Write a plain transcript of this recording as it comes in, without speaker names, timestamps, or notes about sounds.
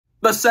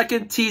The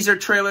second teaser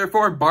trailer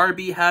for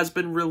Barbie has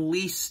been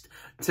released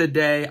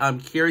today. I'm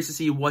curious to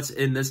see what's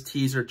in this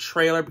teaser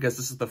trailer because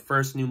this is the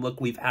first new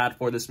look we've had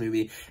for this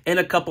movie in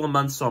a couple of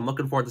months. So I'm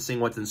looking forward to seeing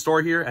what's in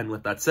store here. And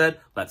with that said,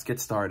 let's get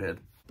started.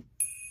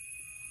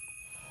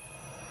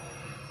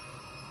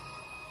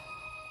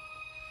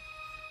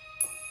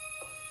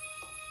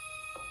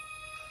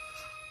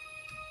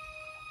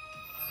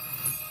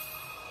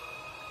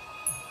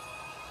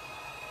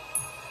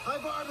 Hi,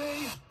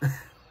 Barbie.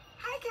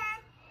 Hi, Ken.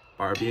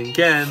 Barbie and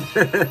Ken.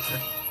 Hey, Barbie.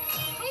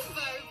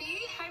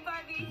 Hi,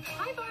 Barbie.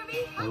 Hi,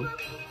 Barbie. Hi,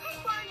 Barbie.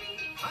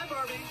 Hi,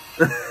 Barbie.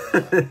 Hi,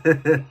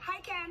 Barbie. Hi,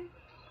 Ken.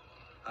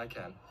 Hi,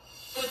 Ken.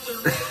 I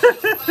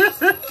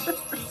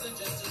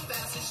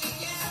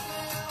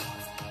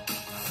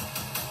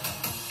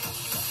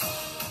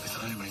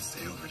thought I might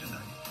stay over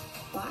tonight.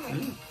 Why?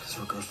 Because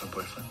we're girlfriend,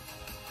 boyfriend.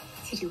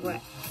 To do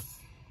what?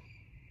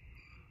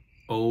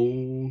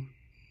 Oh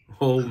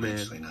I'm man.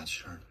 actually not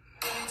sure.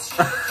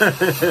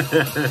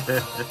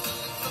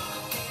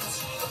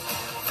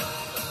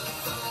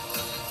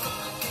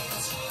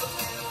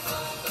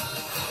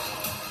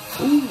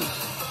 Ooh.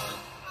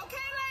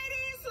 Okay,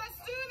 ladies, let's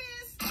do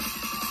this.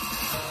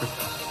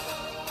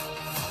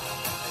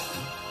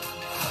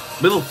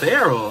 Will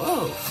Ferrell.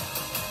 Oh.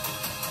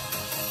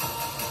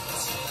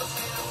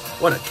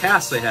 What a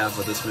cast they have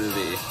for this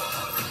movie.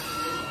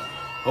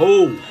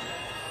 Oh.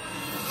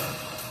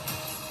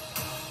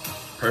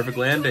 Perfect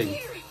landing.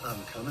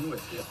 I'm coming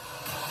with you.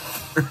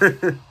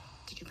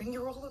 Did you bring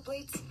your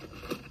rollerblades?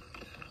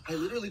 I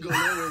literally go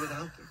nowhere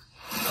without them.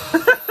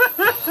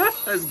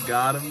 Has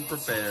got him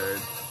prepared.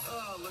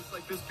 Oh, looks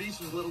like this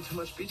beach is a little too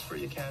much beach for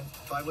you, Ken.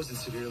 If I wasn't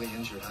severely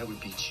injured, I would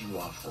beat you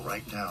off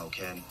right now,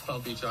 Ken. I'll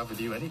beach off with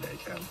you any day,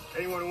 Ken.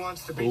 Anyone who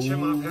wants to beach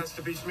him off has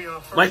to beach me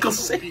off first. Michael We'll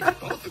Cera. beat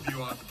both of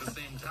you off at the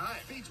same time.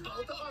 Beach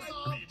both of us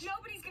off.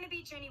 Nobody's gonna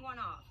beach anyone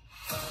off.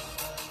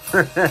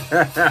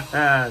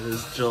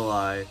 This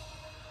July.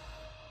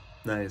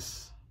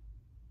 Nice.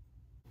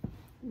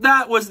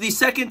 That was the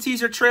second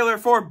teaser trailer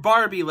for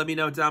Barbie. Let me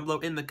know down below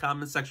in the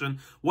comment section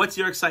what's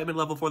your excitement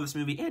level for this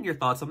movie and your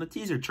thoughts on the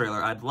teaser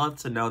trailer. I'd love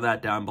to know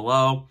that down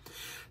below.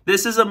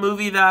 This is a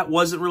movie that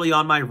wasn't really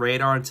on my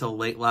radar until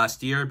late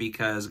last year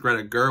because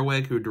Greta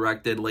Gerwig, who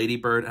directed Lady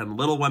Bird and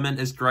Little Women,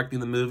 is directing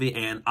the movie,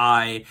 and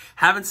I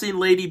haven't seen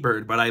Lady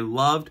Bird, but I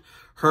loved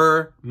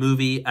her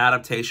movie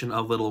adaptation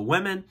of Little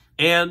Women,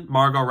 and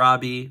Margot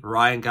Robbie,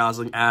 Ryan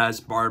Gosling as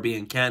Barbie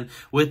and Ken,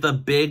 with a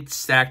big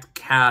stacked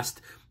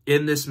cast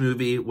in this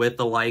movie with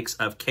the likes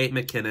of Kate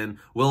McKinnon,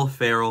 Will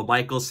Ferrell,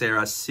 Michael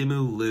Cera,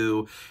 Simu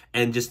Liu,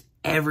 and just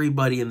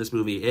everybody in this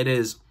movie. It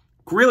is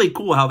really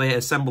cool how they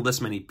assembled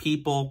this many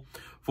people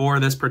for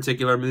this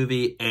particular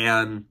movie,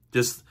 and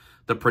just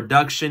the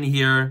production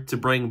here to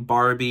bring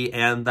Barbie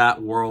and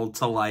that world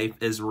to life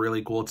is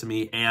really cool to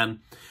me, and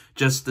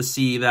just to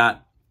see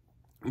that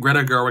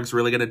Greta Gerwig's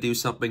really going to do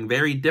something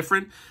very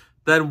different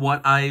than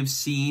what I've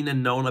seen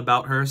and known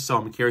about her. So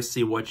I'm curious to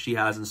see what she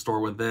has in store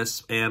with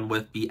this and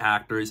with the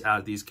actors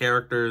as these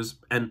characters.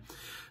 And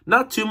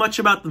not too much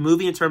about the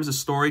movie in terms of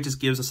story, just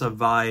gives us a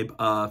vibe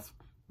of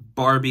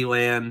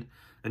Barbieland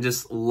and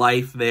just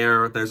life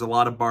there. There's a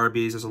lot of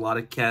Barbies, there's a lot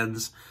of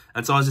Kens.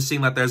 And so I was just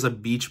seeing that there's a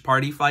beach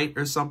party fight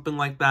or something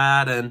like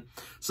that, and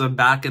some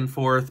back and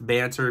forth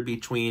banter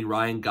between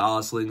Ryan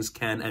Gosling's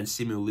Ken and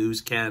Simu Liu's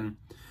Ken.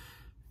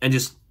 And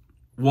just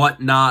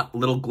whatnot,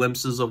 little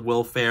glimpses of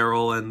Will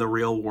Ferrell and the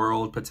real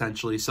world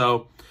potentially.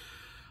 So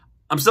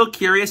I'm still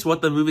curious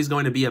what the movie's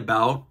going to be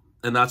about,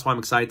 and that's why I'm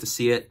excited to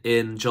see it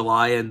in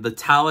July. And the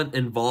talent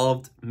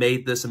involved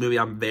made this a movie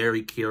I'm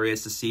very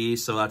curious to see,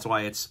 so that's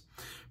why it's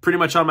pretty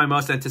much on my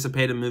most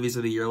anticipated movies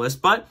of the year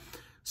list. But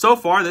so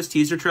far, this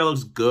teaser trailer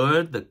looks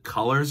good. The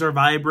colors are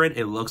vibrant.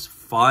 It looks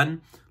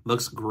fun.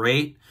 Looks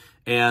great.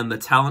 And the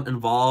talent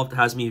involved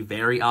has me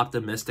very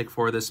optimistic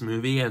for this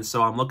movie. And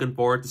so I'm looking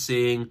forward to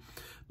seeing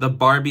the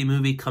Barbie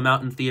movie come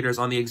out in theaters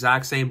on the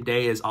exact same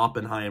day as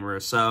Oppenheimer.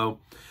 So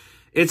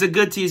it's a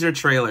good teaser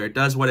trailer. It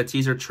does what a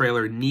teaser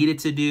trailer needed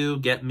to do.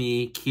 Get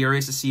me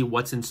curious to see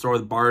what's in store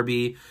with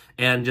Barbie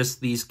and just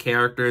these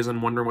characters,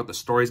 and wondering what the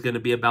story's going to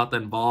be about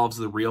that involves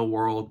the real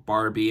world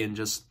Barbie and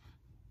just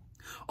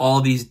all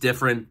these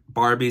different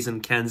Barbies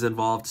and Kens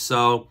involved.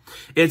 So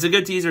it's a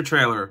good teaser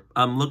trailer.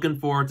 I'm looking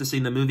forward to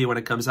seeing the movie when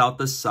it comes out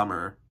this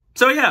summer.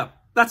 So yeah,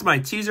 that's my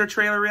teaser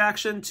trailer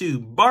reaction to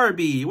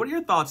Barbie. What are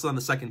your thoughts on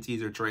the second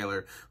teaser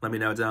trailer? Let me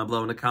know down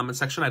below in the comment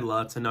section. I'd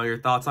love to know your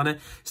thoughts on it.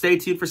 Stay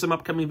tuned for some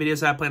upcoming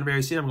videos I have planned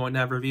very soon. I'm going to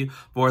have a review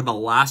for The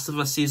Last of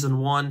Us Season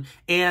 1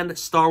 and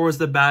Star Wars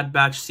The Bad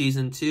Batch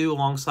Season 2,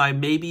 alongside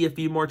maybe a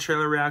few more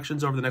trailer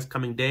reactions over the next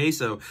coming days.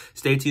 So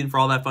stay tuned for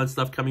all that fun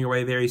stuff coming your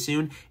way very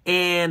soon.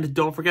 And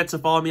don't forget to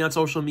follow me on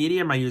social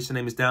media. My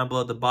username is down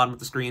below at the bottom of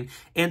the screen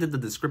and in the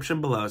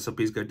description below. So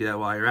please go do that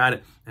while you're at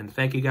it. And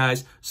thank you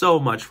guys so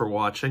much for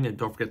watching. And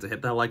don't forget to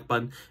hit that like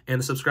button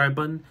and the subscribe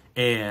button,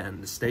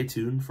 and stay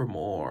tuned for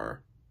more.